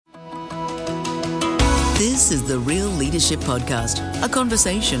This is the Real Leadership Podcast, a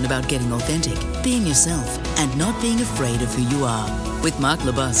conversation about getting authentic, being yourself, and not being afraid of who you are, with Mark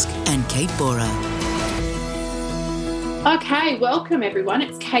LeBusque and Kate Bora. Okay, welcome everyone.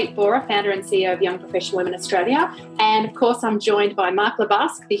 It's Kate Bora, founder and CEO of Young Professional Women Australia. And of course, I'm joined by Mark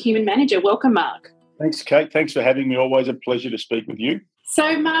LeBusque, the Human Manager. Welcome, Mark. Thanks, Kate. Thanks for having me. Always a pleasure to speak with you.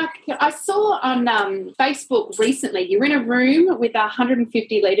 So, Mark, I saw on Facebook recently you were in a room with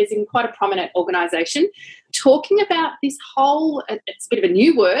 150 leaders in quite a prominent organisation talking about this whole, it's a bit of a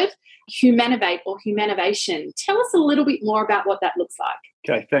new word, Humanovate or Humanovation. Tell us a little bit more about what that looks like.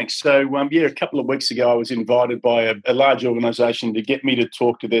 Okay, thanks. So, a couple of weeks ago I was invited by a large organisation to get me to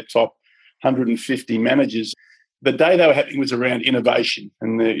talk to their top 150 managers. The day they were having was around innovation,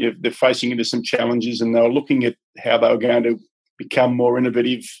 and they're facing into some challenges, and they were looking at how they were going to become more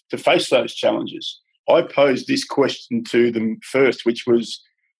innovative to face those challenges. I posed this question to them first, which was,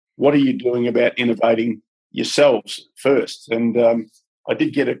 what are you doing about innovating yourselves first? And I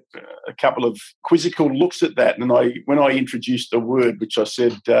did get a couple of quizzical looks at that. And when I introduced a word, which I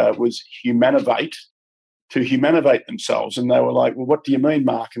said was humanovate, to humanovate themselves. And they were like, well, what do you mean,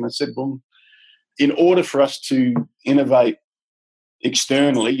 Mark? And I said, well, in order for us to innovate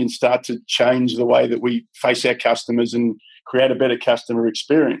externally and start to change the way that we face our customers and create a better customer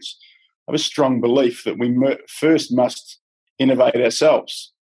experience, I have a strong belief that we first must innovate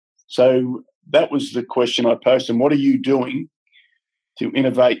ourselves. So that was the question I posed, and what are you doing to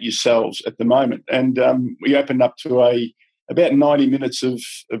innovate yourselves at the moment? And we opened up to about 90 minutes of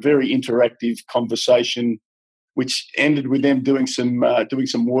a very interactive conversation, which ended with them doing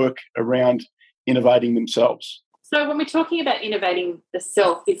some work around innovating themselves. So when we're talking about innovating the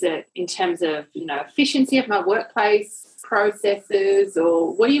self, is it in terms of, efficiency of my workplace, processes,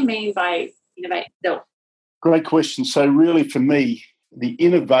 or what do you mean by innovate self? Great question. So really for me, the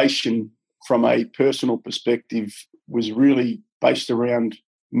innovation from a personal perspective was really based around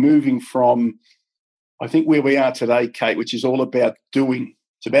moving from, I think, where we are today, Kate, which is all about doing.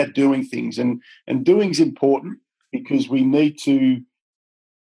 It's about doing things. And doing's important because we need to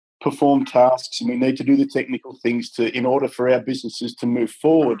perform tasks and we need to do the technical things in order for our businesses to move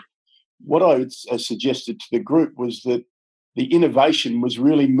forward. What I suggested to the group was that the innovation was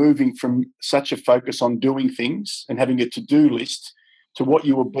really moving from such a focus on doing things and having a to-do list to what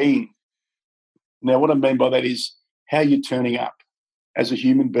you were being. Now, what I mean by that is how you're turning up as a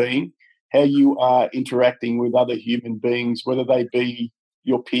human being, how you are interacting with other human beings, whether they be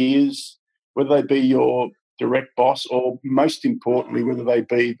your peers, whether they be your direct boss, or most importantly, whether they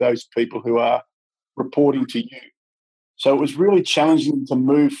be those people who are reporting to you. So it was really challenging to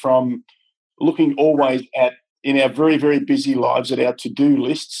move from looking always in our very, very busy lives at our to-do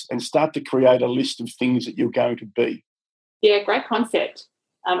lists and start to create a list of things that you're going to be. Yeah, great concept.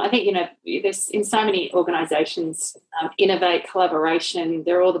 I think, there's in so many organisations, innovate, collaboration,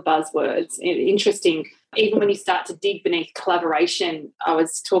 they're all the buzzwords. Interesting, even when you start to dig beneath collaboration, I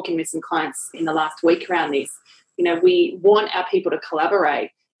was talking with some clients in the last week around this. We want our people to collaborate,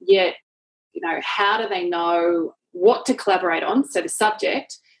 yet, how do they know what to collaborate on, so the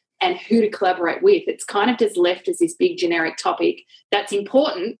subject, and who to collaborate with? It's kind of just left as this big generic topic that's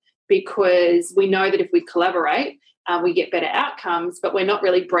important because we know that if we collaborate, we get better outcomes, but we're not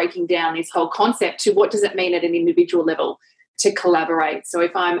really breaking down this whole concept to what does it mean at an individual level to collaborate. So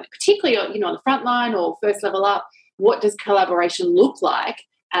if I'm particularly, on the front line or first level up, what does collaboration look like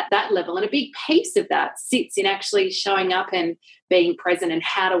at that level? And a big piece of that sits in actually showing up and being present and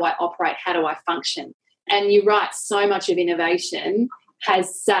how do I operate, how do I function? And you're right, so much of innovation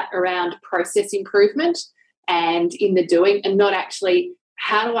has sat around process improvement and in the doing, and not actually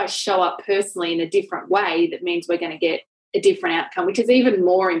how do I show up personally in a different way that means we're going to get a different outcome, which is even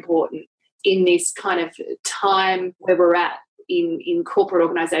more important in this kind of time where we're at in corporate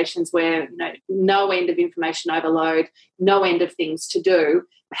organisations where no end of information overload, no end of things to do.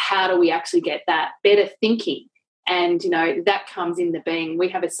 How do we actually get that better thinking? And, that comes in the being. We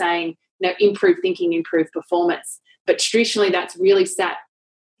have a saying, improve thinking, improve performance. But traditionally that's really sat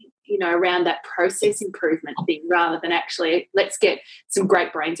around that process improvement thing rather than actually let's get some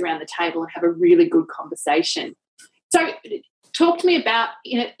great brains around the table and have a really good conversation. So talk to me about,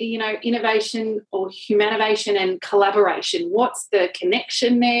 innovation or humanovation and collaboration. What's the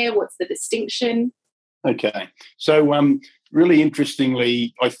connection there? What's the distinction? Okay. So really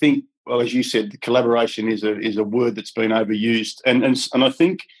interestingly, I think, well, as you said, the collaboration is a word that's been overused. And I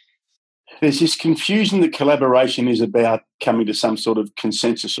think there's this confusion that collaboration is about coming to some sort of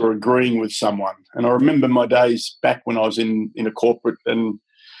consensus or agreeing with someone. And I remember my days back when I was in a corporate and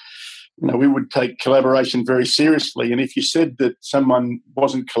we would take collaboration very seriously. And if you said that someone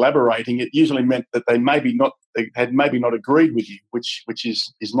wasn't collaborating, it usually meant that they had maybe not agreed with you, which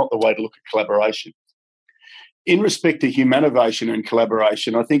is not the way to look at collaboration. In respect to humanovation and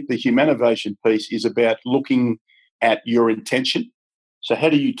collaboration, I think the humanovation piece is about looking at your intention. So how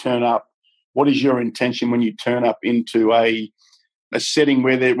do you turn up? What is your intention when you turn up into a setting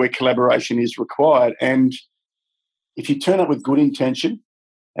where collaboration is required? And if you turn up with good intention,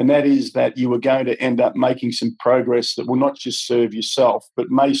 and that is that you are going to end up making some progress that will not just serve yourself,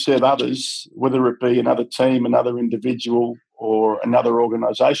 but may serve others, whether it be another team, another individual, or another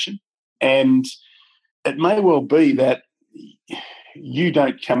organisation. And it may well be that you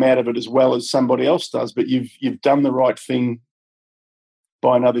don't come out of it as well as somebody else does, but you've done the right thing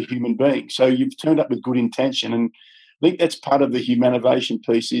by another human being. So you've turned up with good intention. And I think that's part of the humanovation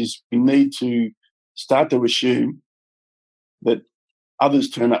piece is we need to start to assume that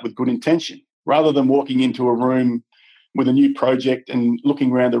others turn up with good intention rather than walking into a room with a new project and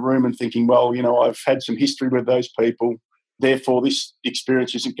looking around the room and thinking, well, I've had some history with those people, therefore this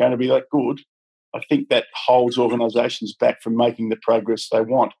experience isn't going to be that good. I think that holds organisations back from making the progress they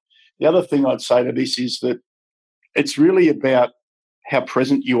want. The other thing I'd say to this is that it's really about how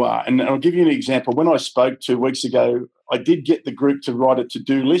present you are. And I'll give you an example. When I spoke 2 weeks ago, I did get the group to write a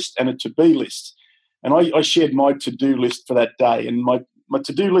to-do list and a to-be list. And I shared my to-do list for that day. And my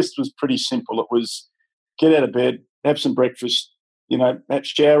to-do list was pretty simple. It was get out of bed, have some breakfast, have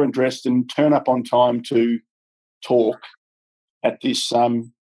shower and dress and turn up on time to talk at this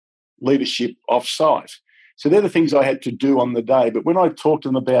leadership offsite. So they're the things I had to do on the day. But when I talked to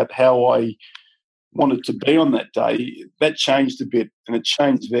them about how I wanted to be on that day, that changed a bit and it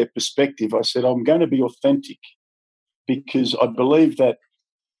changed their perspective. I said, I'm going to be authentic because I believe that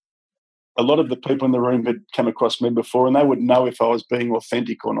a lot of the people in the room had come across me before and they would know if I was being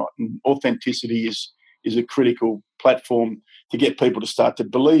authentic or not. And authenticity is a critical platform to get people to start to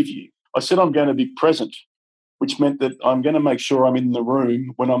believe you. I said, I'm going to be present, which meant that I'm going to make sure I'm in the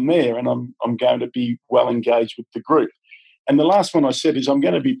room when I'm there and I'm going to be well engaged with the group. And the last one I said is I'm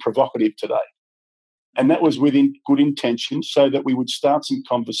going to be provocative today. And that was with good intention so that we would start some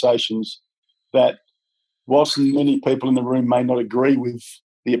conversations that whilst many people in the room may not agree with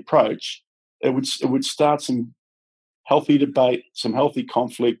the approach, it would start some healthy debate, some healthy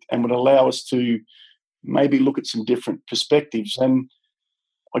conflict, and would allow us to maybe look at some different perspectives. And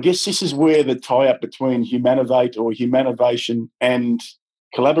I guess this is where the tie-up between humanovate or humanovation and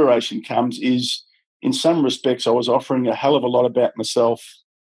collaboration comes is, in some respects, I was offering a hell of a lot about myself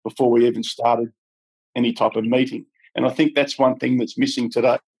before we even started any type of meeting. And I think that's one thing that's missing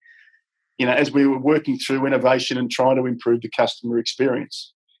today. As we were working through innovation and trying to improve the customer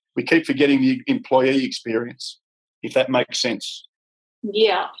experience, we keep forgetting the employee experience, if that makes sense.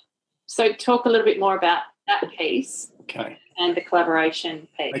 Yeah. So talk a little bit more about that piece. Okay. And the collaboration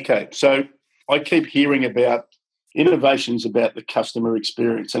piece. Okay. So I keep hearing about innovations about the customer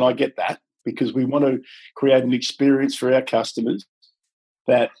experience, and I get that because we want to create an experience for our customers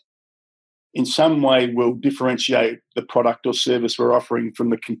that in some way will differentiate the product or service we're offering from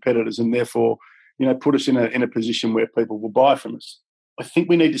the competitors and therefore, put us in a position where people will buy from us. I think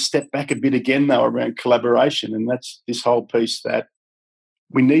we need to step back a bit again, though, around collaboration, and that's this whole piece that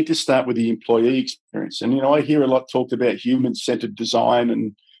we need to start with the employee experience. And, I hear a lot talked about human-centered design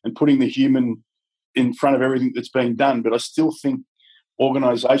and putting the human in front of everything that's being done, but I still think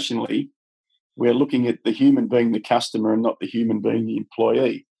organisationally we're looking at the human being the customer and not the human being the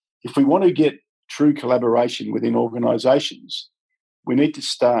employee. If we want to get true collaboration within organisations, we need to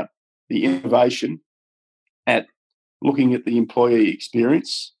start the innovation at looking at the employee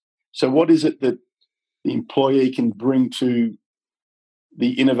experience. So what is it that the employee can bring to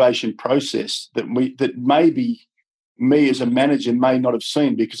the innovation process that maybe me as a manager may not have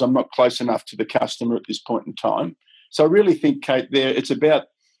seen because I'm not close enough to the customer at this point in time? So I really think, Kate, it's about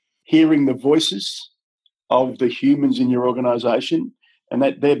hearing the voices of the humans in your organisation, and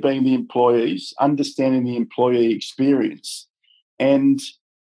that they're being the employees, understanding the employee experience. And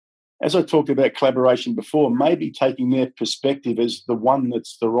as I talked about collaboration before, maybe taking their perspective as the one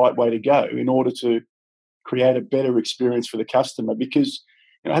that's the right way to go in order to create a better experience for the customer. Because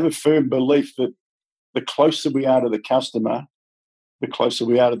I have a firm belief that the closer we are to the customer, the closer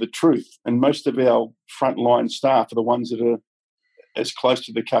we are to the truth. And most of our frontline staff are the ones that are as close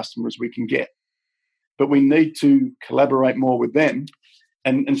to the customer as we can get. But we need to collaborate more with them.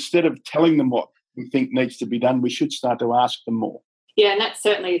 And instead of telling them what we think needs to be done, we should start to ask them more. Yeah, and that's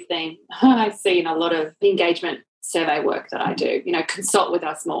certainly a thing I see in a lot of engagement survey work that I do. Consult with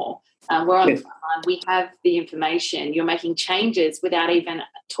us more. We're on the front line. We have the information. You're making changes without even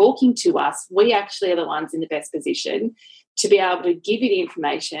talking to us. We actually are the ones in the best position to be able to give you the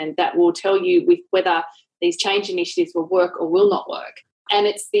information that will tell you whether these change initiatives will work or will not work. And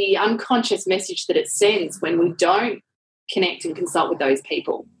it's the unconscious message that it sends when we don't connect and consult with those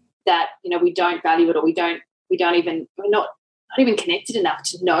people that, we don't value it, or we're not even connected enough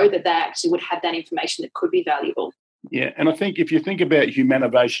to know that they actually would have that information that could be valuable. Yeah, and I think if you think about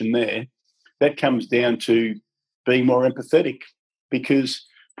humanovation there, that comes down to being more empathetic, because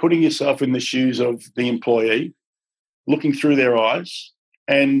putting yourself in the shoes of the employee, looking through their eyes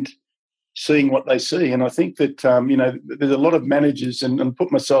and seeing what they see. And I think that, there's a lot of managers, and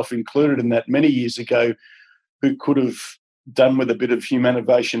put myself included in that many years ago, who could have done with a bit of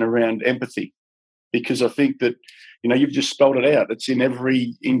humanovation around empathy, because I think that, you've just spelled it out. It's in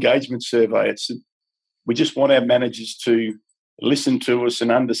every engagement survey. We just want our managers to listen to us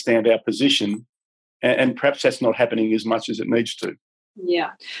and understand our position, and perhaps that's not happening as much as it needs to.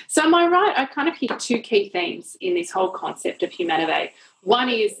 Yeah. So am I right? I kind of hit two key themes in this whole concept of Humanovate. One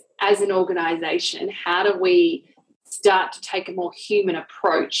is, as an organisation, how do we start to take a more human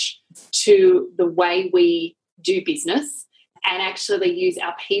approach to the way we do business and actually use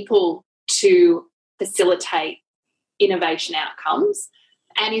our people to facilitate innovation outcomes?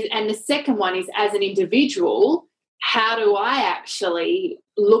 And the second one is, as an individual, how do I actually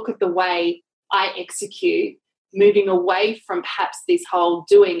look at the way I execute, moving away from perhaps this whole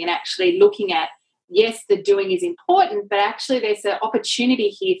doing and actually looking at, yes, the doing is important, but actually there's an opportunity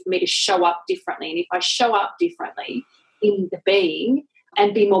here for me to show up differently. And if I show up differently in the being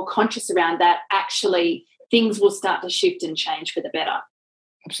and be more conscious around that, actually things will start to shift and change for the better.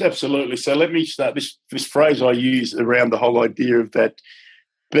 Absolutely. So let me start this phrase I use around the whole idea of that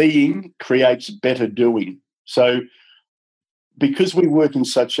being creates better doing. So because we work in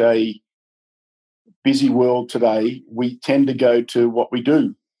such a busy world today, we tend to go to what we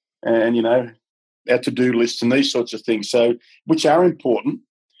do and, our to-do lists and these sorts of things, so which are important,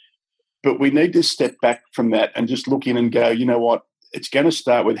 but we need to step back from that and just look in and go, you know what, it's going to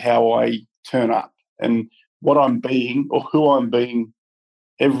start with how I turn up and what I'm being or who I'm being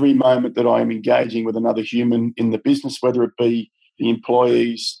every moment that I'm engaging with another human in the business, whether it be the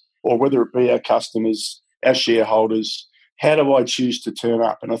employees or whether it be our customers, our shareholders. How do I choose to turn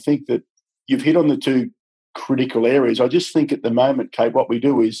up? And I think that you've hit on the two critical areas. I just think at the moment, Kate, what we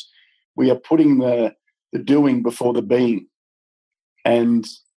do is we are putting the doing before the being. And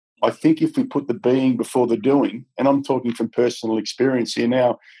I think if we put the being before the doing, and I'm talking from personal experience here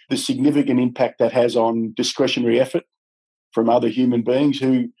now, the significant impact that has on discretionary effort from other human beings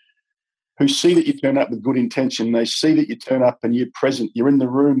who see that you turn up with good intention. They see that you turn up and you're present, you're in the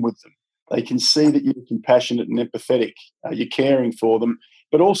room with them. They can see that you're compassionate and empathetic, you're caring for them,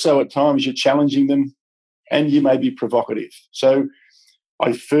 but also at times you're challenging them and you may be provocative. So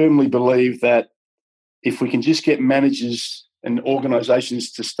I firmly believe that if we can just get managers and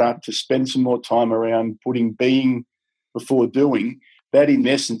organisations to start to spend some more time around putting being before doing, that in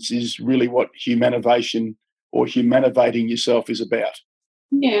essence is really what humanovation or humanovating yourself is about.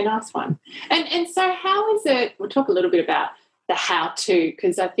 Yeah, nice one. And so how is it, we'll talk a little bit about the how-to,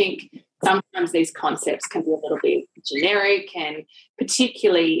 because I think sometimes these concepts can be a little bit generic, and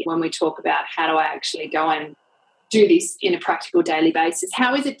particularly when we talk about how do I actually go and do this in a practical daily basis.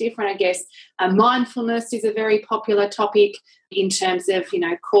 How is it different? I guess mindfulness is a very popular topic in terms of,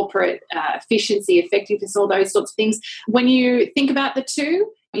 corporate efficiency, effectiveness, all those sorts of things. When you think about the two,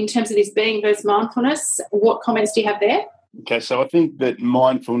 in terms of this being versus mindfulness, what comments do you have there? Okay, so I think that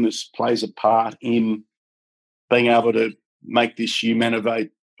mindfulness plays a part in being able to make this humanovate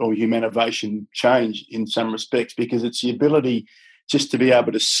or humanovation change in some respects, because it's the ability just to be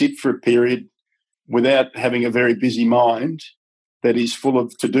able to sit for a period without having a very busy mind that is full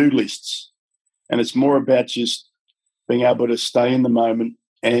of to-do lists. And it's more about just being able to stay in the moment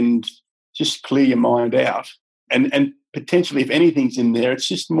and just clear your mind out. And potentially, if anything's in there, it's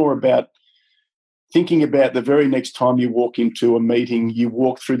just more about thinking about the very next time you walk into a meeting, you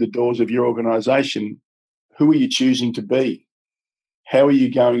walk through the doors of your organisation, who are you choosing to be? How are you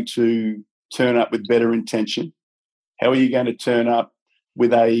going to turn up with better intention? How are you going to turn up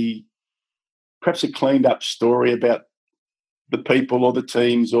with perhaps a cleaned up story about the people or the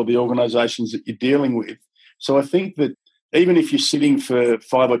teams or the organisations that you're dealing with? So I think that even if you're sitting for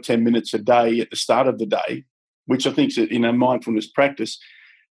 5 or 10 minutes a day at the start of the day, which I think is a mindfulness practice,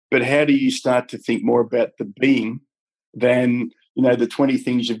 but how do you start to think more about the being than, the 20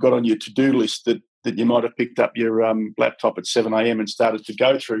 things you've got on your to-do list that you might have picked up your laptop at 7 a.m. and started to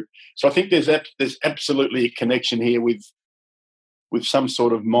go through? So I think there's absolutely a connection here with with some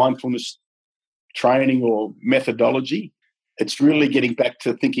sort of mindfulness training or methodology. It's really getting back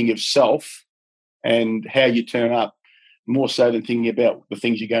to thinking of self and how you turn up, more so than thinking about the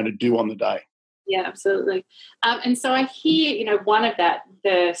things you're going to do on the day. Yeah, absolutely. And so I hear, one of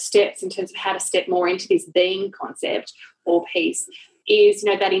the steps in terms of how to step more into this being concept or piece is,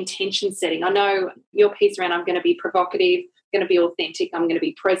 that intention setting. I know your piece around I'm going to be provocative, I'm going to be authentic, I'm going to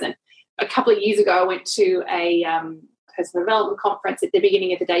be present. A couple of years ago, I went to a personal development conference. At the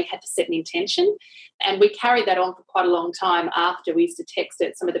beginning of the day, you had to set an intention, and we carried that on for quite a long time after. We used to text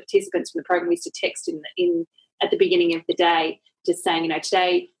it. Some of the participants from the program used to text in at the beginning of the day, just saying,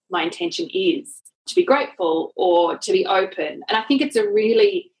 today my intention is to be grateful or to be open. And I think it's a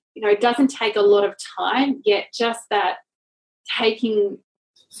really, it doesn't take a lot of time, yet just that taking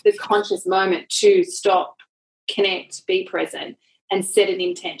the conscious moment to stop, connect, be present, and set an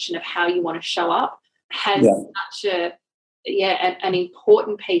intention of how you want to show up has such an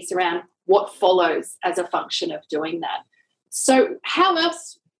important piece around what follows as a function of doing that. So how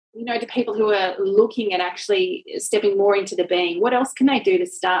else, to people who are looking at actually stepping more into the being, what else can they do to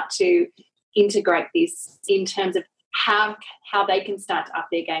start to integrate this in terms of how they can start to up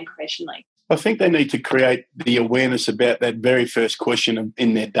their game professionally? I think they need to create the awareness about that very first question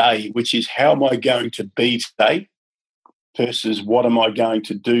in their day, which is, how am I going to be today versus what am I going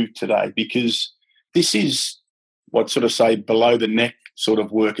to do today? Because this is what sort of say below the neck sort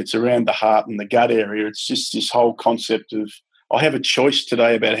of work. It's around the heart and the gut area. It's just this whole concept of, I have a choice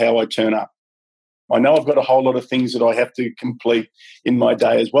today about how I turn up. I know I've got a whole lot of things that I have to complete in my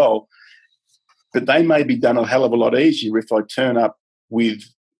day as well, but they may be done a hell of a lot easier if I turn up with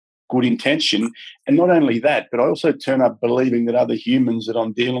good intention. And not only that, but I also turn up believing that other humans that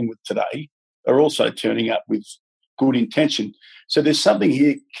I'm dealing with today are also turning up with good intention. So there's something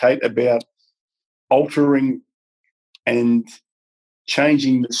here, Kate, about altering and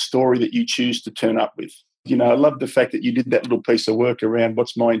changing the story that you choose to turn up with. I love the fact that you did that little piece of work around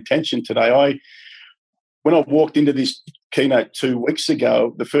what's my intention today. When I walked into this keynote 2 weeks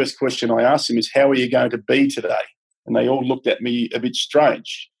ago, the first question I asked them is, how are you going to be today? And they all looked at me a bit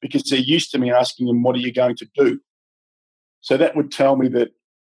strange because they're used to me asking them, what are you going to do? So that would tell me that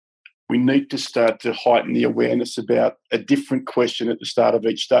we need to start to heighten the awareness about a different question at the start of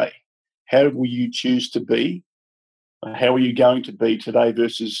each day. How will you choose to be? How are you going to be today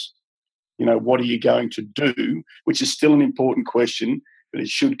versus, what are you going to do? Which is still an important question, but it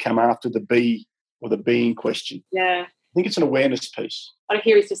should come after the be or the being question. Yeah. I think it's an awareness piece. What I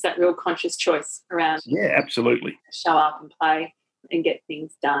hear is just that real conscious choice around absolutely. Show up and play and get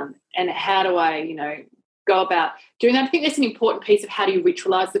things done. And how do I, go about doing that? I think that's an important piece of how do you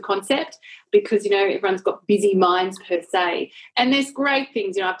ritualize the concept, because, everyone's got busy minds per se. And there's great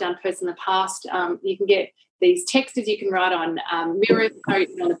things, I've done personally in the past. You can get these texts you can write on mirrors,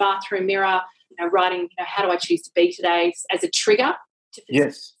 on the bathroom mirror, writing, how do I choose to be today as a trigger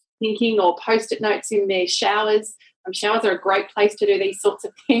to thinking, or Post-it notes in their showers. Showers are a great place to do these sorts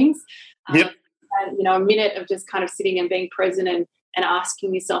of things. Yep. And, a minute of just kind of sitting and being present and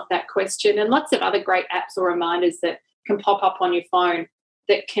asking yourself that question, and lots of other great apps or reminders that can pop up on your phone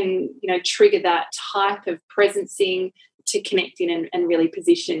that can, trigger that type of presencing to connect in and really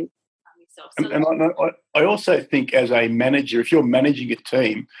position yourself. So and I also think as a manager, if you're managing a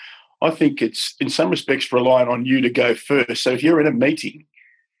team, I think it's in some respects reliant on you to go first. So if you're in a meeting,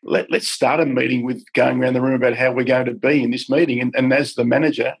 let's start a meeting with going around the room about how we're going to be in this meeting. And as the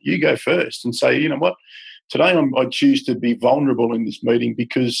manager, you go first and say, what, today I choose to be vulnerable in this meeting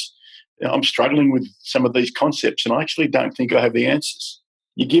because I'm struggling with some of these concepts and I actually don't think I have the answers.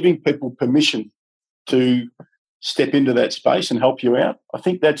 You're giving people permission to step into that space and help you out. I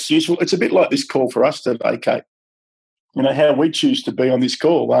think that's useful. It's a bit like this call for us today, Kate. How we choose to be on this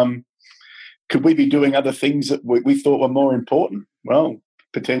call. Could we be doing other things that we thought were more important? Well,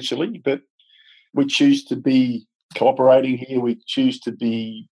 potentially, but we choose to be cooperating here. We choose to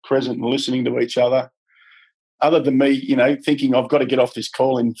be present and listening to each other. Other than me, thinking I've got to get off this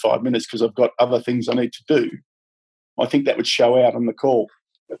call in 5 minutes because I've got other things I need to do, I think that would show out on the call.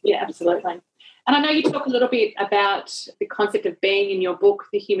 Yeah, absolutely. And I know you talk a little bit about the concept of being in your book,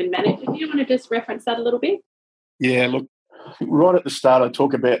 The Human Manager. Do you want to just reference that a little bit? Yeah, look, right at the start, I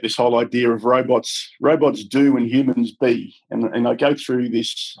talk about this whole idea of robots do and humans be. And I go through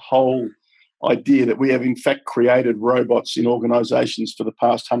this whole idea that we have in fact created robots in organisations for the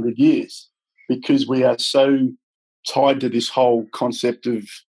past 100 years because we are so tied to this whole concept of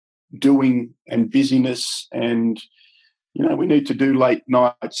doing and busyness and, we need to do late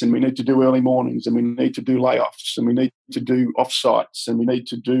nights and we need to do early mornings and we need to do layoffs and we need to do off-sites and we need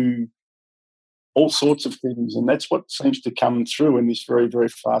to do all sorts of things. And that's what seems to come through in this very, very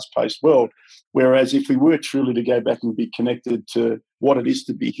fast-paced world. Whereas if we were truly to go back and be connected to what it is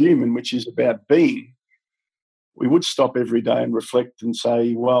to be human, which is about being, we would stop every day and reflect and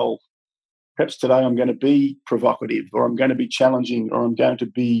say, well, perhaps today I'm going to be provocative, or I'm going to be challenging, or I'm going to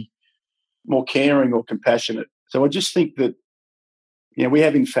be more caring or compassionate. So I just think that, we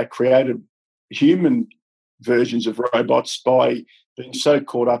have in fact created human versions of robots by being so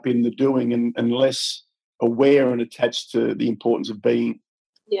caught up in the doing and less aware and attached to the importance of being.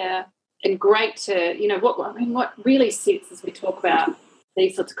 Yeah, and great to, what really sits as we talk about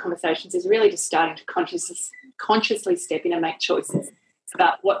these sorts of conversations is really just starting to consciously step in and make choices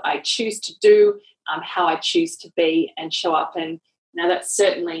about what I choose to do, how I choose to be and show up. And, that's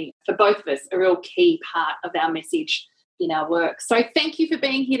certainly, for both of us, a real key part of our message in our work. So thank you for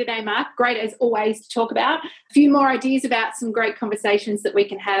being here today, Mark. Great, as always, to talk about. A few more ideas about some great conversations that we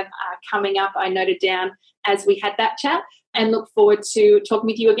can have coming up, I noted down as we had that chat, and look forward to talking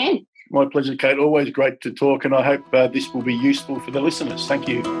with you again. My pleasure, Kate. Always great to talk, and I hope this will be useful for the listeners. Thank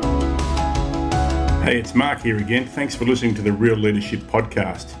you. Hey, it's Mark here again. Thanks for listening to the Real Leadership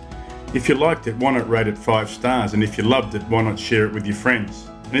Podcast. If you liked it, why not rate it 5 stars? And if you loved it, why not share it with your friends?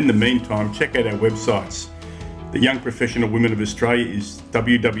 And in the meantime, check out our websites. The Young Professional Women of Australia is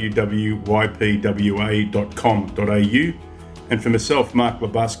www.ypwa.com.au. And for myself, Mark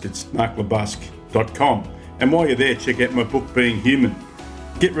LeBusque, it's marklebusque.com. And while you're there, check out my book, Being Human.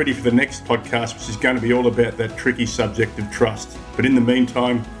 Get ready for the next podcast, which is going to be all about that tricky subject of trust. But in the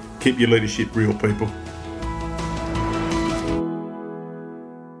meantime, keep your leadership real, people.